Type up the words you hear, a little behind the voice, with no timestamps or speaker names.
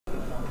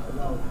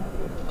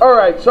All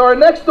right, so our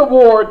next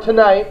award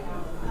tonight,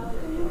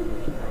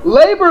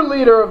 Labor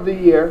Leader of the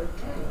Year.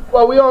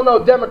 Well, we all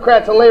know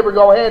Democrats and Labor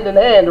go hand in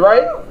hand,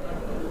 right?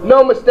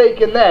 No mistake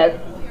in that.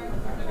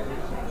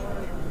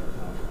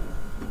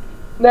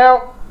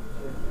 Now,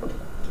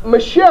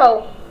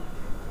 Michelle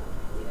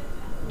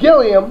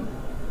Gilliam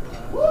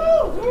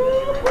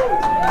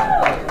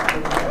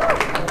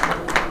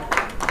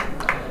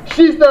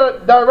she's the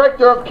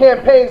Director of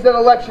Campaigns and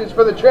Elections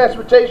for the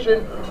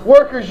Transportation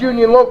Workers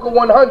Union Local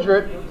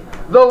 100,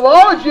 the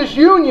largest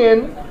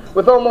union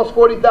with almost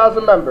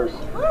 40,000 members.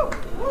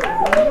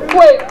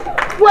 Wait,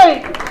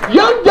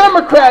 Young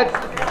Democrats,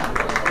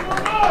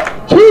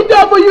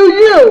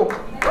 TWU,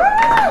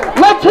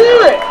 let's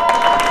hear it.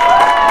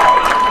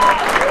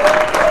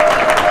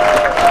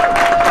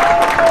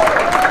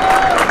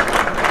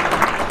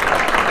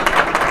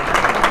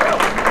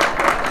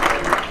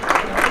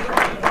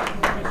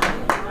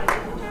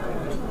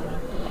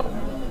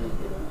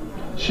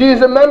 She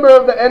is a member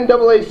of the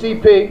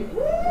NAACP,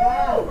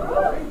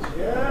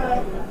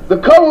 the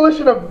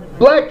Coalition of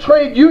Black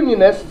Trade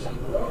Unionists,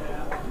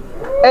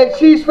 and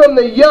she's from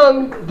the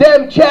Young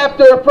Dem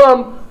chapter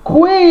from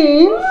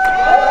Queens.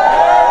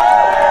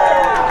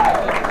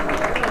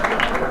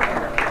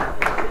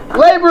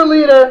 Labor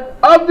Leader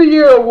of the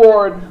Year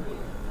Award,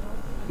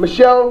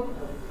 Michelle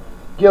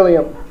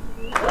Gilliam.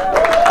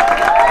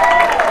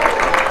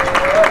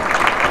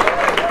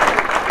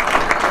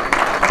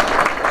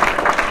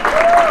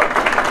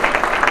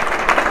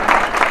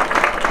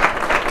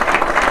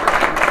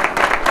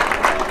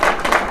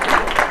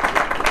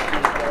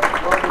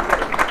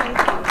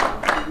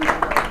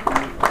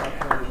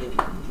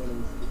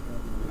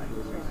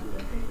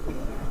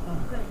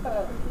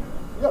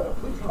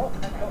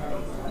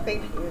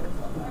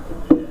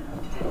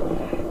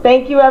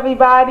 Thank you,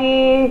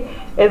 everybody.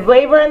 Is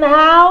Labor in the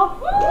house?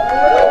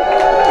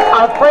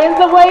 Our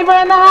friends of Labor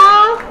in the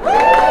house?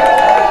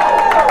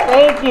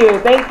 Thank you,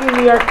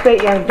 New York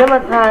State Young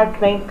Democrats.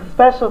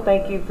 Special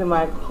thank you to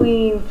my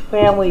Queens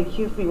family,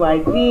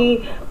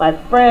 QCYD, my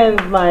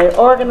friends, my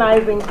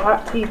organizing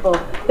people.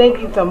 Thank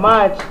you so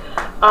much.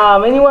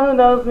 Anyone who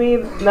knows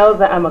me knows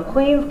that I'm a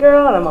Queens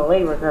girl and I'm a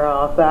Labor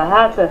girl. So I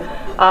have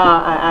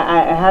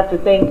to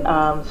thank,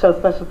 show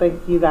special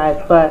thanks to you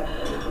guys. But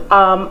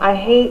I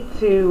hate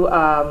to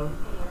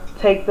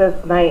take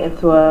this night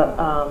into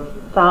a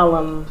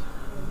solemn,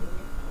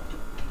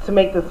 to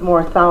make this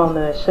more solemn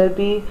than it should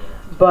be.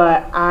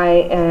 But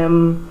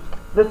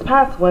this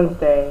past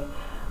Wednesday,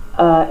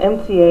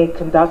 MTA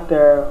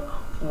conductor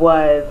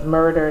was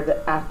murdered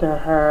after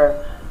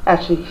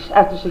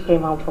she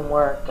came home from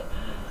work.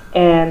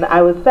 And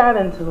I was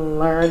saddened to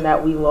learn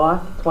that we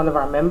lost one of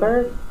our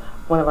members,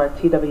 one of our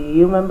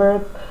TWU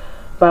members.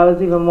 But I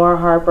was even more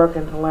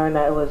heartbroken to learn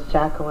that it was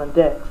Jacqueline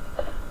Dix,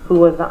 who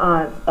was the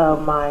aunt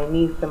of my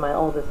niece and my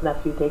oldest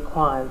nephew,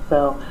 Daquan.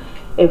 So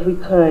if we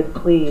could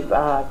please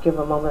give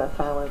a moment of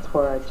silence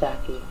for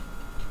Jackie.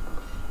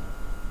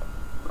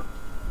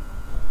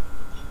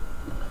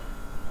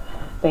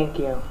 Thank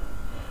you.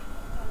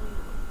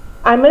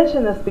 I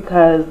mention this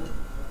because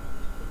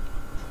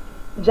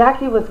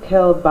Jackie was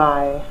killed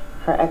by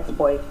her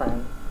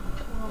ex-boyfriend,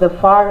 the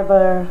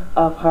father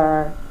of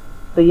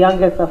the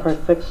youngest of her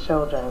 6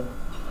 children.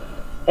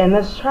 And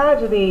this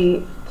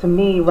tragedy, to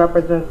me,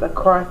 represents a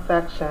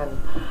cross-section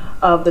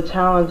of the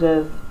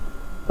challenges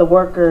the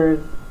workers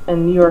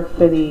in New York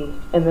City,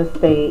 in this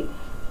state,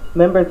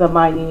 members of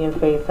my union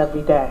face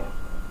every day.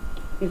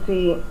 You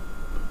see,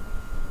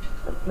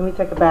 let me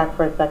take it back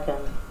for a second.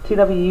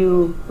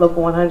 TWU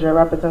Local 100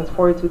 represents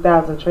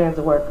 42,000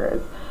 transit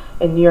workers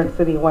in New York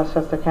City and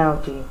Westchester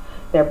County.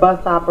 They're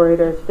bus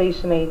operators,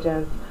 station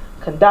agents,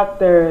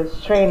 conductors,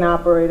 train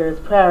operators,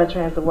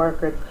 paratransit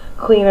workers,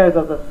 cleaners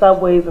of the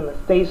subways and the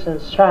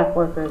stations, track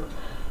workers.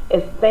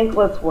 It's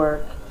thankless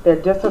work. They're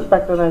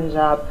disrespected on the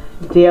job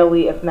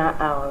daily, if not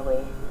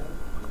hourly.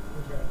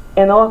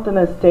 And often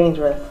it's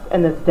dangerous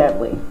and it's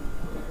deadly.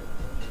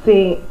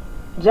 See,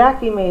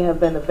 Jackie may have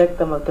been a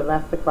victim of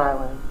domestic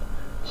violence.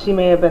 She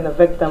may have been a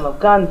victim of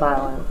gun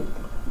violence.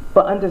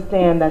 But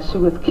understand that she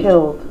was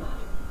killed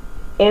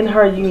in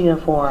her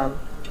uniform,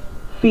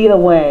 feet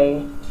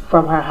away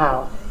from her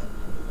house.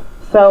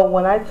 So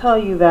when I tell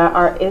you that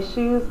our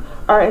issues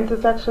are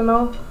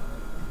intersectional,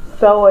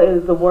 so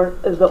is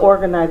the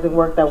organizing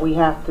work that we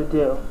have to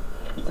do.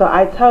 So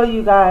I tell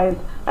you guys,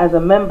 as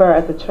a member,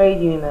 as a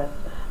trade unionist,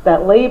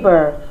 that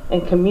labor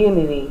and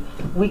community,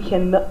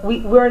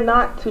 we're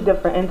not two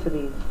different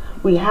entities.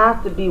 We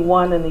have to be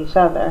one in each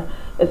other,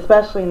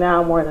 especially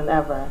now more than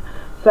ever.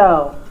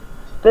 So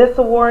this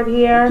award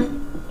here,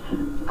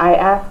 I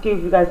ask you,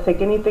 if you guys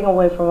take anything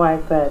away from what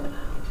I said,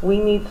 we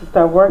need to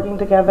start working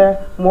together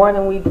more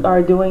than we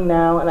are doing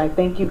now, and I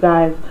thank you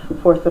guys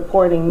for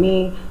supporting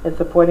me and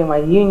supporting my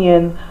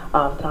union.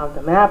 Tom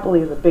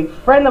DiMapoli is a big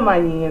friend of my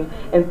union,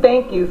 and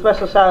thank you,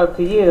 special shout out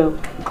to you.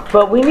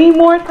 But we need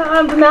more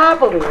Tom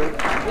DiMapoli,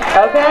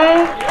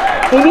 okay?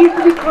 He needs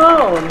to be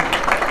cloned.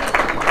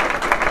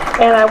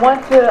 And I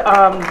want to,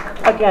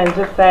 again,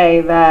 just say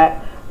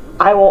that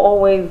I will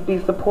always be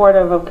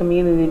supportive of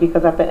community,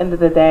 because at the end of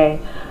the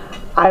day,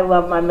 I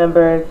love my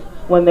members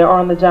when they're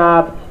on the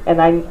job, and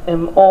I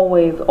am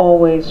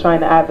always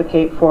trying to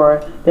advocate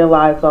for their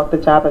lives off the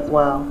job as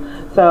well.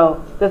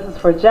 So this is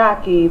for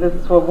Jackie, this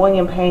is for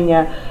William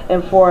Pena,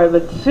 and for the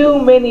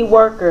too many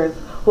workers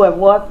who have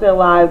lost their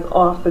lives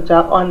off the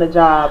job, on the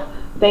job.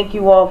 Thank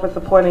you all for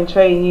supporting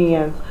trade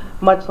unions.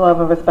 Much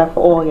love and respect for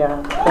all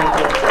y'all. Thank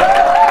you.